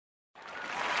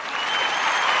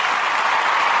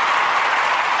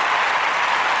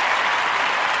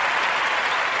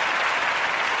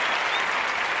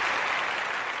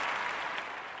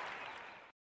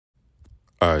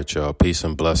right, y'all. Peace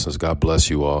and blessings. God bless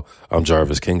you all. I'm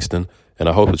Jarvis Kingston, and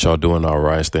I hope that y'all doing all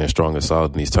right, staying strong and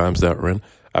solid in these times that we're in.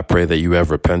 I pray that you have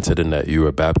repented and that you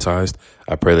are baptized.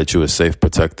 I pray that you are safe,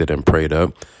 protected, and prayed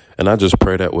up. And I just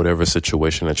pray that whatever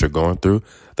situation that you're going through,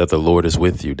 that the Lord is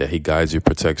with you, that he guides you,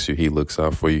 protects you, he looks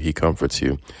out for you, he comforts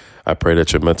you. I pray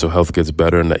that your mental health gets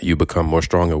better and that you become more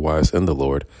strong and wise in the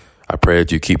Lord. I pray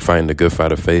that you keep fighting the good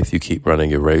fight of faith. You keep running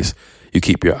your race. You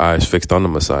keep your eyes fixed on the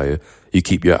Messiah. You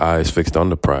keep your eyes fixed on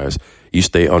the prize. You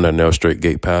stay on that narrow straight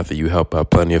gate path and you help out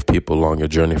plenty of people along your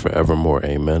journey forevermore.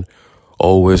 Amen.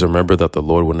 Always remember that the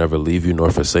Lord will never leave you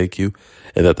nor forsake you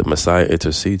and that the Messiah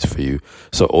intercedes for you.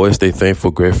 So always stay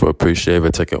thankful, grateful, appreciative,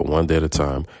 and take it one day at a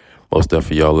time. Most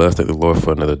definitely, y'all, let us thank the Lord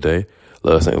for another day.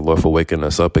 Let us thank the Lord for waking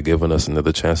us up and giving us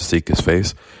another chance to seek his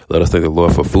face. Let us thank the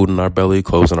Lord for food in our belly,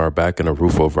 clothes on our back, and a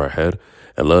roof over our head.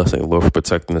 And let us thank the Lord for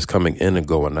protecting us coming in and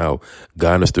going out,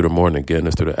 guiding us through the morning, getting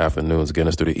us through the afternoons, getting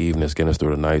us through the evenings, getting us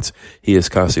through the nights. He is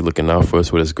constantly looking out for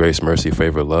us with his grace, mercy,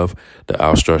 favor, love, the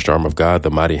outstretched arm of God, the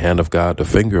mighty hand of God, the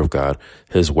finger of God,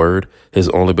 his word, his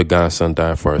only begotten son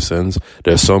dying for our sins.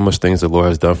 There's so much things the Lord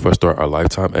has done for us throughout our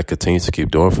lifetime and continues to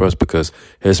keep doing for us because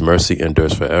his mercy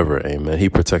endures forever. Amen. He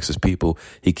protects his people.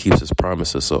 He keeps his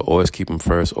promises. So always keep him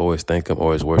first, always thank him,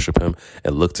 always worship him,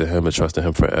 and look to him and trust in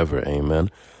him forever. Amen.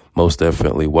 Most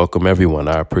definitely. Welcome, everyone.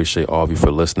 I appreciate all of you for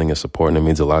listening and supporting. It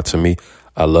means a lot to me.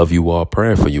 I love you all,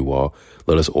 praying for you all.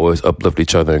 Let us always uplift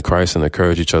each other in Christ and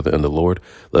encourage each other in the Lord.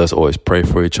 Let us always pray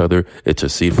for each other,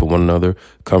 intercede for one another,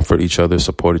 comfort each other,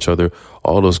 support each other.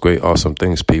 All those great, awesome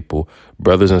things, people.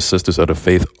 Brothers and sisters of the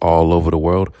faith all over the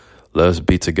world, let us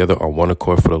be together on one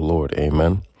accord for the Lord.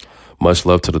 Amen. Much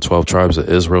love to the 12 tribes of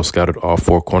Israel scattered all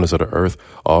four corners of the earth,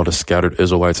 all the scattered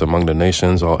Israelites among the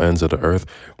nations, all ends of the earth.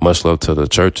 Much love to the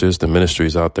churches, the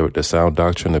ministries out there with the sound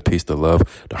doctrine, the peace, the love,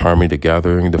 the harmony, the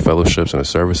gathering, the fellowships, and the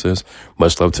services.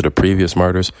 Much love to the previous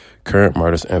martyrs, current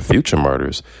martyrs, and future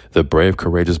martyrs, the brave,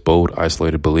 courageous, bold,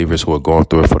 isolated believers who are going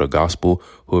through it for the gospel,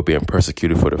 who are being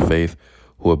persecuted for the faith,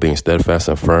 who are being steadfast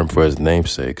and firm for his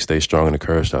name's sake. Stay strong and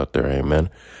encouraged out there.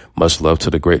 Amen. Much love to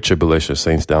the great tribulation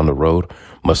saints down the road.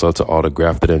 Much love to all the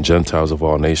grafted and Gentiles of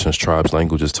all nations, tribes,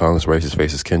 languages, tongues, races,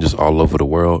 faces, kindreds all over the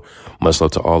world. Much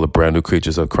love to all the brand new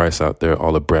creatures of Christ out there,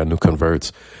 all the brand new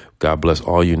converts. God bless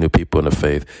all you new people in the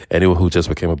faith. Anyone who just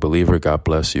became a believer, God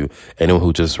bless you. Anyone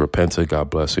who just repented,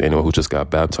 God bless you. Anyone who just got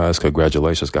baptized,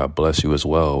 congratulations, God bless you as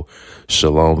well.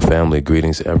 Shalom, family,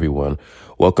 greetings, everyone.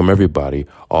 Welcome, everybody,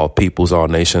 all peoples, all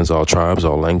nations, all tribes,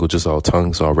 all languages, all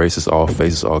tongues, all races, all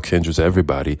faces, all kindreds,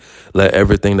 everybody. Let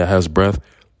everything that has breath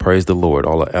praise the Lord.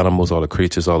 All the animals, all the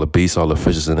creatures, all the beasts, all the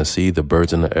fishes in the sea, the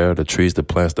birds in the air, the trees, the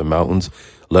plants, the mountains.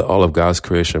 Let all of God's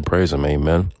creation praise him.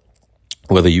 Amen.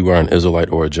 Whether you are an Israelite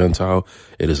or a Gentile,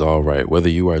 it is all right. Whether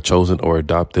you are chosen or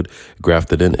adopted,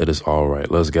 grafted in, it is all right.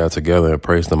 Let's get together and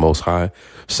praise the Most High,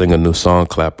 sing a new song,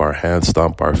 clap our hands,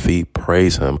 stomp our feet,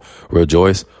 praise him,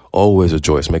 rejoice, always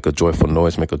rejoice, make a joyful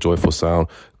noise, make a joyful sound,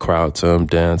 cry out to him,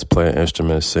 dance, play an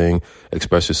instrument, sing,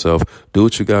 express yourself, do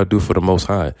what you got to do for the Most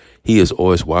High. He is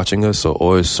always watching us, so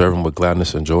always serve him with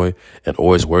gladness and joy, and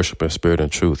always worship in spirit and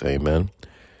truth. Amen.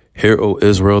 Hear, O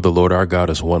Israel, the Lord our God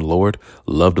is one Lord.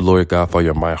 Love the Lord your God with all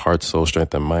your might, heart, soul,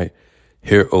 strength, and might.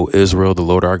 Hear, O Israel, the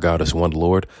Lord our God is one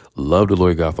Lord. Love the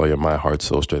Lord your God with all your mind, heart,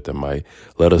 soul, strength, and might.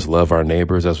 Let us love our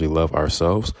neighbors as we love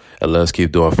ourselves. And let us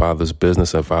keep doing Father's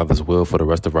business and Father's will for the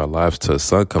rest of our lives till his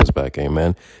Son comes back.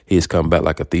 Amen. He has come back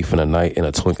like a thief in the night, in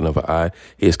a twinkling of an eye.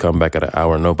 He has come back at an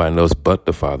hour nobody knows but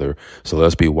the Father. So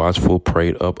let's be watchful,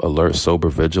 prayed up, alert, sober,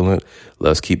 vigilant.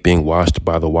 Let's keep being washed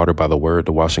by the water, by the word,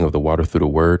 the washing of the water through the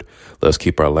word. Let's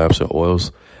keep our lamps and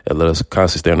oils. And let us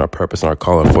constantly stay on our purpose and our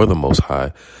calling for the Most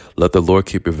High. Let the Lord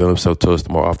keep revealing himself to us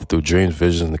more often through dreams,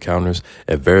 visions, encounters,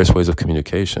 and various ways of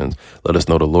communication. Let us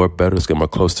know the Lord better. Let's get more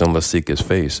close to him. Let's seek his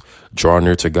face. Draw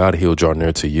near to God. He will draw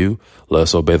near to you. Let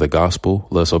us obey the gospel.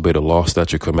 Let us obey the law,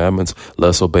 statute, commandments. Let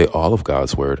us obey all of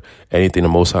God's word. Anything the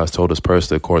Most High has told us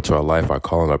personally according to our life, our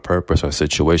calling, our purpose, our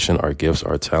situation, our gifts,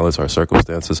 our talents, our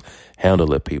circumstances.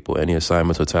 Handle it, people. Any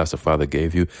assignments or tasks the Father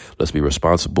gave you, let's be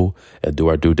responsible and do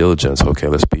our due diligence. Okay,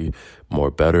 let's be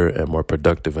more better and more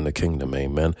productive in the kingdom.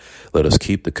 Amen. Let us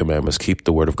keep the commandments, keep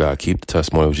the word of God, keep the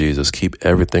testimony of Jesus, keep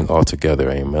everything all together.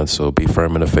 Amen. So be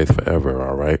firm in the faith forever.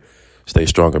 All right. Stay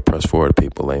strong and press forward,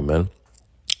 people. Amen.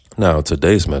 Now,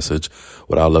 today's message,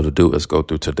 what I love to do is go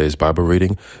through today's Bible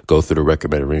reading, go through the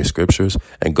recommended reading scriptures,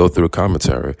 and go through the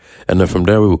commentary. And then from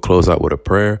there, we will close out with a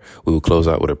prayer. We will close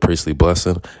out with a priestly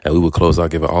blessing, and we will close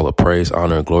out giving all the praise,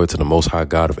 honor, and glory to the Most High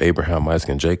God of Abraham, Isaac,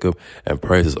 and Jacob, and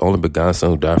praise his only begotten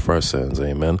Son who died for our sins.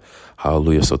 Amen.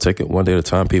 Hallelujah. So take it one day at a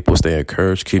time, people. Stay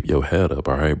encouraged. Keep your head up,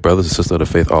 all right? Brothers and sisters of the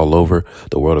faith all over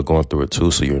the world are going through it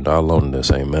too, so you're not alone in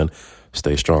this. Amen.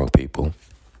 Stay strong, people.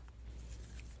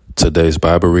 Today's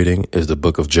Bible reading is the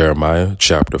book of Jeremiah,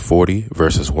 chapter 40,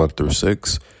 verses 1 through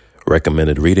 6.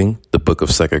 Recommended reading, the book of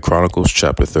 2 Chronicles,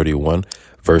 chapter 31,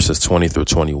 verses 20 through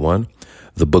 21.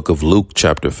 The book of Luke,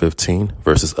 chapter 15,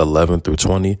 verses 11 through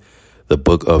 20. The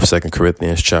book of 2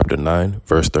 Corinthians, chapter 9,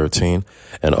 verse 13.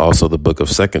 And also the book of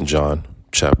 2 John,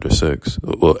 chapter 6.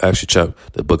 Well, actually,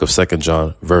 the book of 2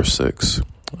 John, verse 6.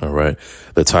 All right.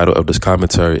 The title of this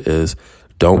commentary is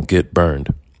Don't Get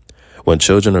Burned. When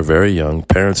children are very young,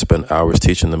 parents spend hours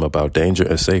teaching them about danger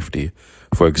and safety.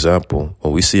 For example,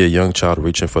 when we see a young child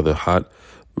reaching for the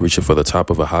top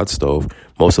of a hot stove,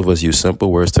 most of us use simple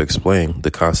words to explain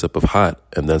the concept of hot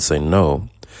and then say no.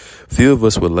 Few of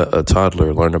us would let a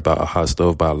toddler learn about a hot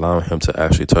stove by allowing him to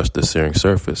actually touch the searing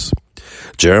surface.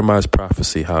 Jeremiah's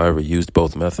prophecy, however, used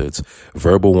both methods,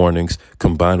 verbal warnings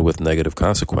combined with negative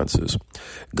consequences.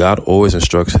 God always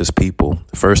instructs his people,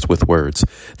 first with words,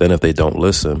 then if they don't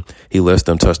listen, he lets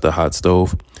them touch the hot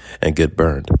stove and get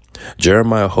burned.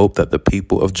 Jeremiah hoped that the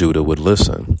people of Judah would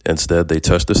listen. Instead, they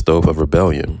touched the stove of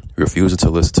rebellion, refusing to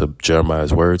listen to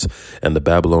Jeremiah's words, and the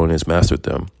Babylonians mastered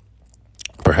them.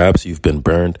 Perhaps you've been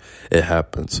burned. It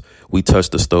happens. We touch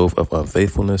the stove of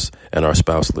unfaithfulness and our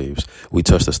spouse leaves. We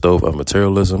touch the stove of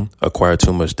materialism, acquire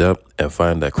too much debt, and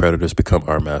find that creditors become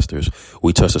our masters.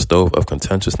 We touch the stove of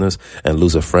contentiousness and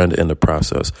lose a friend in the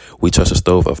process. We touch the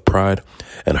stove of pride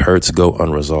and hurts go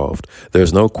unresolved.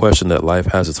 There's no question that life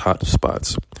has its hot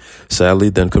spots.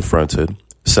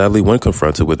 Sadly, when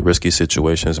confronted with risky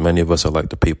situations, many of us are like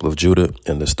the people of Judah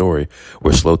in the story.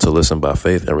 We're slow to listen by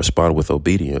faith and respond with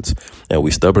obedience, and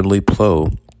we stubbornly plow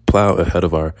ahead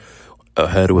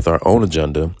with our own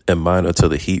agenda in mind until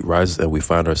the heat rises and we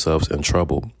find ourselves in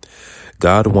trouble.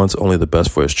 God wants only the best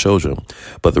for his children,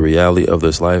 but the reality of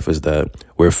this life is that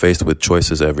we're faced with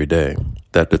choices every day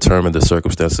that determine the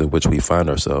circumstances in which we find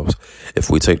ourselves. If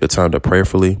we take the time to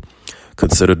prayerfully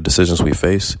consider the decisions we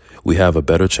face, we have a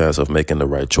better chance of making the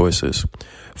right choices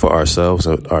for ourselves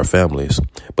and our families.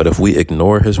 But if we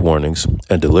ignore his warnings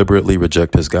and deliberately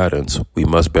reject his guidance, we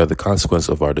must bear the consequence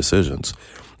of our decisions.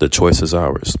 The choice is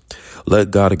ours. Let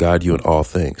God guide you in all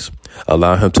things.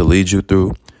 Allow him to lead you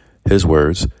through his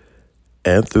words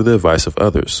and through the advice of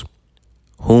others,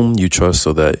 whom you trust,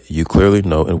 so that you clearly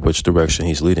know in which direction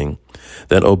he's leading.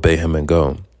 Then obey him and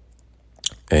go.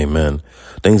 Amen.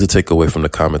 Things to take away from the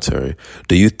commentary.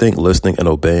 Do you think listening and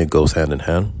obeying goes hand in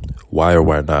hand? Why or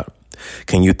why not?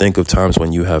 Can you think of times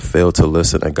when you have failed to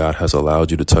listen and God has allowed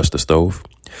you to touch the stove?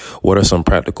 What are some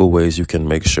practical ways you can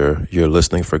make sure you're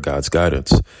listening for God's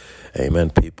guidance? Amen,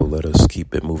 people. Let us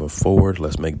keep it moving forward.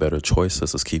 Let's make better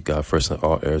choices. Let's keep God first in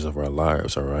all areas of our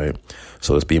lives, all right?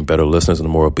 So let's be better listeners and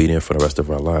more obedient for the rest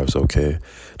of our lives, okay?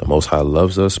 The Most High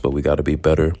loves us, but we got to be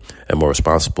better and more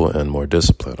responsible and more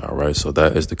disciplined, all right? So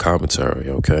that is the commentary,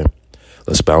 okay?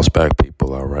 Let's bounce back,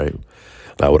 people, all right?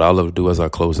 Now, what I love to do as I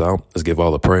close out is give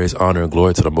all the praise, honor, and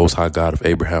glory to the Most High God of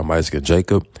Abraham, Isaac, and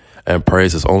Jacob, and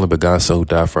praise his only begotten Son who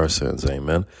died for our sins,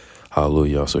 amen?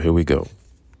 Hallelujah. So here we go.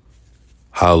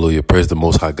 Hallelujah. Praise the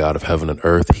Most High God of heaven and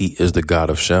earth. He is the God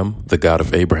of Shem, the God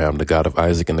of Abraham, the God of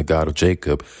Isaac, and the God of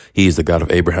Jacob. He is the God of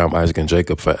Abraham, Isaac, and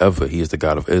Jacob forever. He is the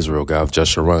God of Israel, God of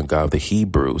Jeshurun, God of the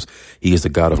Hebrews. He is the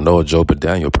God of Noah, Job, and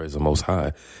Daniel. Praise the Most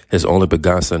High. His only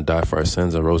begotten Son died for our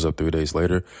sins and rose up 3 days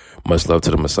later. Much love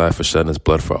to the Messiah for shedding his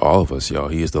blood for all of us, y'all.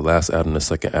 He is the last Adam, the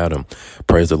second Adam.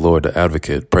 Praise the Lord, the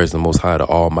advocate. Praise the Most High, the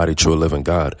almighty, true, living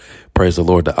God. Praise the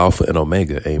Lord, the Alpha and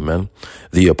Omega. Amen.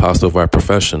 The apostle of our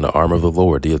profession, the armor of the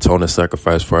Lord, the atoning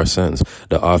sacrifice for our sins,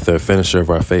 the author and finisher of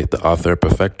our faith, the author and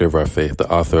perfecter of our faith, the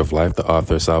author of life, the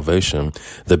author of salvation,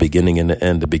 the beginning and the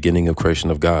end, the beginning of creation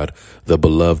of God, the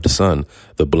beloved Son,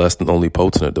 the blessed and only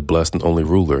potentate, the blessed and only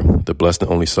ruler, the blessed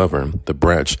and only sovereign, the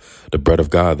branch, the bread of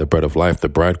God, the bread of life, the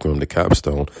bridegroom, the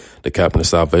capstone, the captain of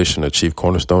salvation, the chief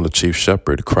cornerstone, the chief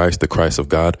shepherd, Christ, the Christ of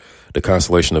God, the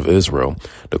consolation of Israel,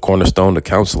 the cornerstone, the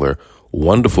counselor,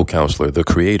 wonderful counselor, the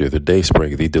creator, the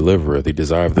dayspring, the deliverer, the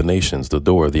desire of the nations, the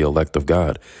door, the elect of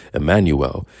God,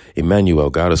 Emmanuel,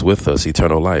 God is with us,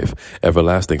 eternal life,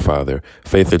 everlasting Father,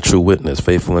 faith and true witness,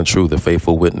 faithful and true, the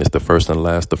faithful witness, the first and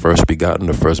last, the first begotten,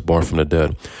 the firstborn from the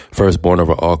dead, firstborn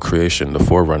over all creation, the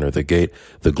forerunner, the gate,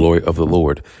 the glory of the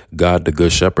Lord, God, the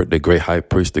good shepherd, the great high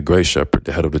priest, the great shepherd,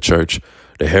 the head of the church,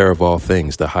 the hair of all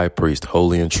things, the high priest,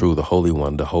 holy and true, the holy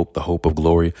one, the hope of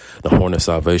glory, the horn of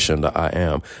salvation, the I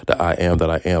am that I am, the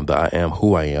I am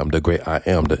who I am, the great I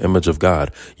am, the image of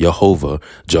God, Jehovah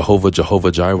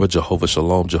Jireh, Jehovah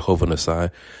Shalom, Jehovah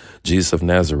Nisai, Jesus of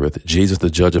Nazareth, Jesus, the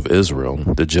judge of Israel,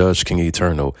 the judge, King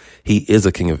eternal. He is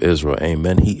a King of Israel.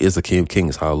 Amen. He is the King of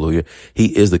kings. Hallelujah.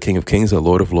 He is the King of kings and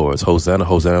Lord of lords. Hosanna,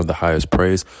 Hosanna of the highest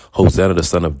praise. Hosanna, the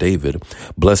Son of David.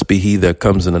 Blessed be he that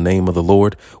comes in the name of the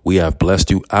Lord. We have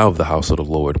blessed you out of the house of the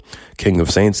Lord. King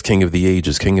of saints, King of the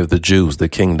ages, King of the Jews, the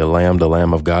King, the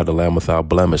Lamb of God, the Lamb without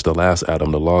blemish, the last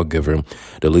Adam, the lawgiver,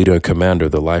 the leader and commander,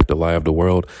 the life, the lie of the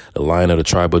world, the Lion of the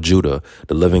tribe of Judah,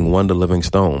 the living one, the living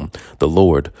stone, the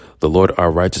Lord our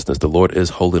righteousness, the Lord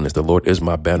is holiness, the Lord is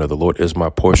my banner, the Lord is my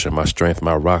portion, my strength,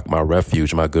 my rock, my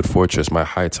refuge, my good fortress, my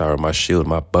high tower, my shield,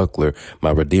 my buckler, my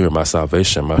redeemer, my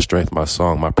salvation, my strength, my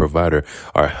song, my provider,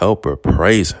 our helper.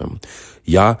 Praise him.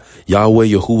 Yahweh,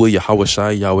 Yahuwah, Yahweh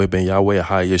Shai, Yahweh Ben Yahweh,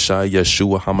 Ahai Yeshai,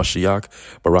 Yeshua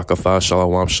HaMashiach, Barakatha,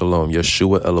 Shalom, Shalom,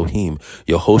 Yeshua Elohim,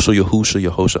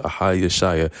 Yehosha, Ahai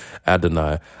Yeshaya,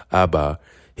 Adonai, Abba.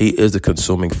 He is the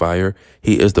consuming fire.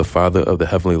 He is the Father of the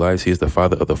heavenly lights. He is the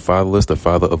Father of the fatherless, the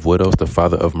Father of widows, the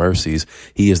Father of mercies.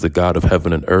 He is the God of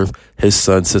heaven and earth. His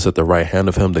Son sits at the right hand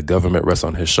of him. The government rests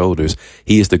on his shoulders.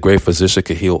 He is the great physician,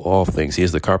 can heal all things. He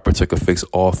is the carpenter, can fix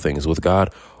all things. With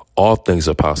God, all things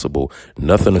are possible.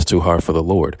 Nothing is too hard for the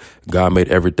Lord. God made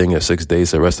everything in 6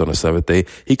 days to rest on the seventh day.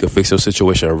 He can fix your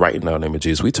situation right now in the name of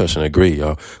Jesus. We touch and agree,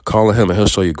 y'all. Call on him and he'll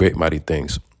show you great, mighty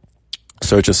things.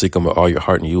 Search and seek him with all your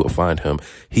heart and you will find him.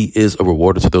 He is a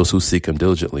rewarder to those who seek him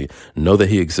diligently. Know that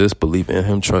he exists, believe in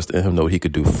him, trust in him, know what he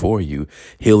could do for you.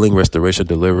 Healing, restoration,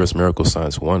 deliverance, miracles,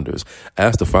 signs, wonders.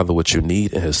 Ask the Father what you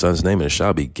need in his Son's name and it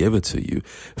shall be given to you.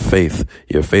 Faith.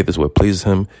 Your faith is what pleases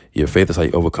him. Your faith is how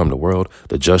you overcome the world.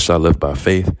 The just shall live by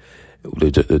faith.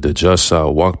 The just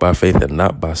shall walk by faith and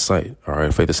not by sight. All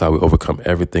right. Faith is how we overcome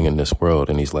everything in this world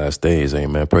in these last days.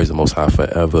 Amen. Praise the Most High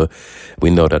forever.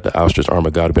 We know that the outstretched arm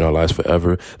of God will be in our lives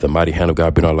forever. The mighty hand of God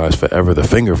will be in our lives forever. The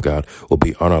finger of God will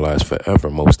be on our lives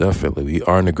forever. Most definitely. We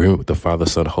are in agreement with the Father,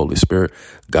 Son, Holy Spirit.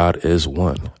 God is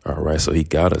one. All right. So he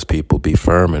got us, people. Be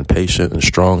firm and patient and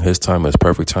strong. His time is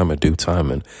perfect time and due time.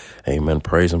 And amen.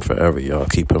 Praise him forever, y'all.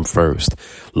 Keep him first.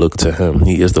 Look to him.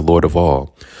 He is the Lord of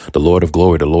all, the Lord of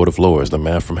glory, the Lord of lords, the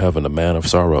man from heaven, the man of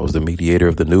sorrows, the mediator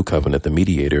of the new covenant, the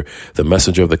mediator, the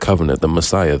messenger of the covenant, the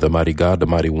Messiah, the mighty God, the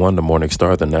mighty one, the morning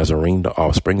star, the Nazarene, the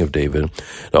offspring of David,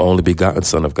 the only begotten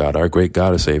Son of God, our great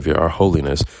God and Savior, our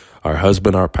holiness, our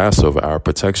husband, our Passover, our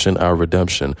protection, our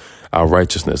redemption, our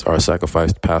righteousness, our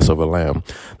sacrificed Passover lamb,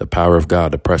 the power of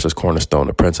God, the precious cornerstone,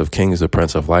 the Prince of Kings, the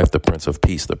Prince of Life, the Prince of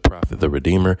Peace, the prophet, the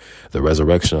Redeemer, the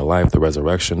resurrection of life, the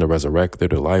resurrection, the resurrector,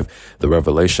 the life, the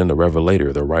revelation, the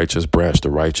revelator, the righteous branch, the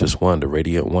righteous one, the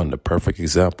radiant one, the perfect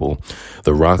example,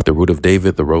 the rock, the root of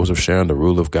David, the rose of Sharon, the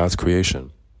rule of God's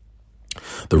creation.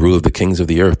 The rule of the kings of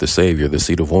the earth, the Savior, the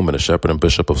seed of woman, the shepherd and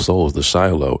bishop of souls, the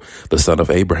Shiloh, the son of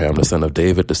Abraham, the son of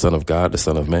David, the son of God, the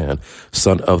son of man,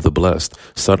 son of the blessed,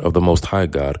 son of the most high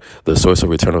God, the source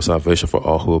of eternal salvation for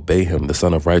all who obey him, the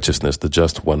son of righteousness, the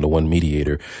just one, the one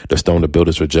mediator, the stone the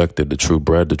builders rejected, the true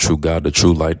bread, the true God, the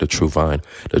true light, the true vine,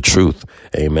 the truth.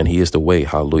 Amen. He is the way.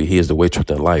 Hallelujah. He is the way,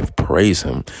 truth, and life. Praise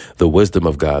him. The wisdom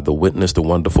of God, the witness, the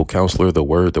wonderful counselor, the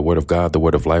word of God, the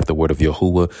word of life, the word of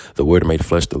Yahuwah, the word made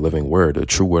flesh, the living word, the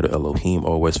true word of Elohim,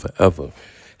 always forever.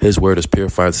 His word is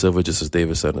purified silver, just as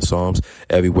David said in the Psalms.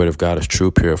 Every word of God is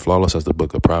true, pure, flawless, as the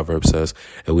book of Proverbs says.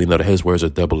 And we know that his words are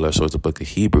double-edged, so as the book of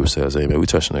Hebrews says. Amen. We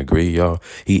touch and agree, y'all.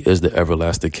 He is the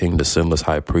everlasting king, the sinless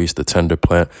high priest, the tender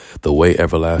plant, the way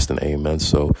everlasting. Amen.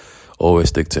 So always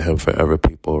stick to him forever,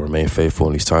 people. Remain faithful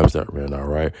in these times that we're in, all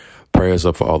right? Prayers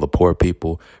up for all the poor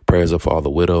people. Prayers up for all the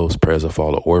widows. Prayers up for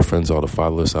all the orphans, all the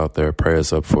fatherless out there.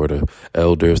 Prayers up for the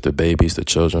elders, the babies, the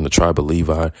children, the tribe of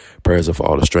Levi. Prayers up for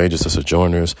all the strangers, the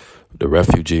sojourners, the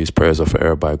refugees. Prayers up for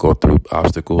everybody going through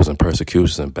obstacles and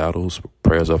persecutions and battles.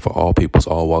 Prayers up for all peoples,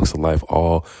 all walks of life,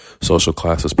 all social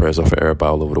classes. Prayers up for everybody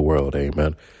all over the world.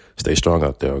 Amen. Stay strong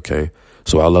out there, okay?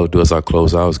 So what I love to do as I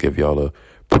close out is give y'all a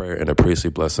prayer and a priestly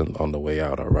blessing on the way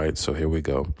out, all right? So here we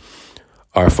go.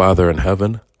 Our Father in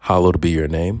heaven, hallowed be your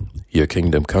name. Your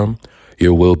kingdom come.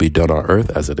 Your will be done on earth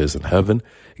as it is in heaven.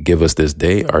 Give us this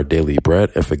day our daily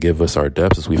bread, and forgive us our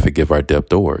debts as we forgive our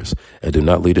debtors. And do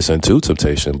not lead us into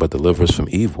temptation, but deliver us from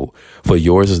evil. For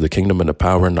yours is the kingdom and the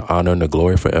power and the honor and the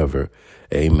glory forever.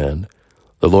 Amen.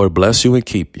 The Lord bless you and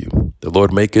keep you. The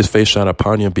Lord make his face shine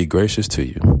upon you and be gracious to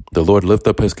you. The Lord lift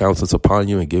up his countenance upon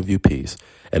you and give you peace.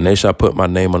 And they shall put my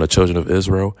name on the children of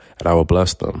Israel, and I will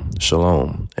bless them.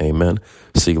 Shalom. Amen.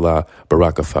 Selah,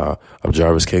 Barakatha. I'm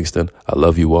Jarvis Kingston. I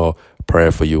love you all.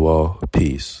 Praying for you all.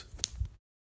 Peace.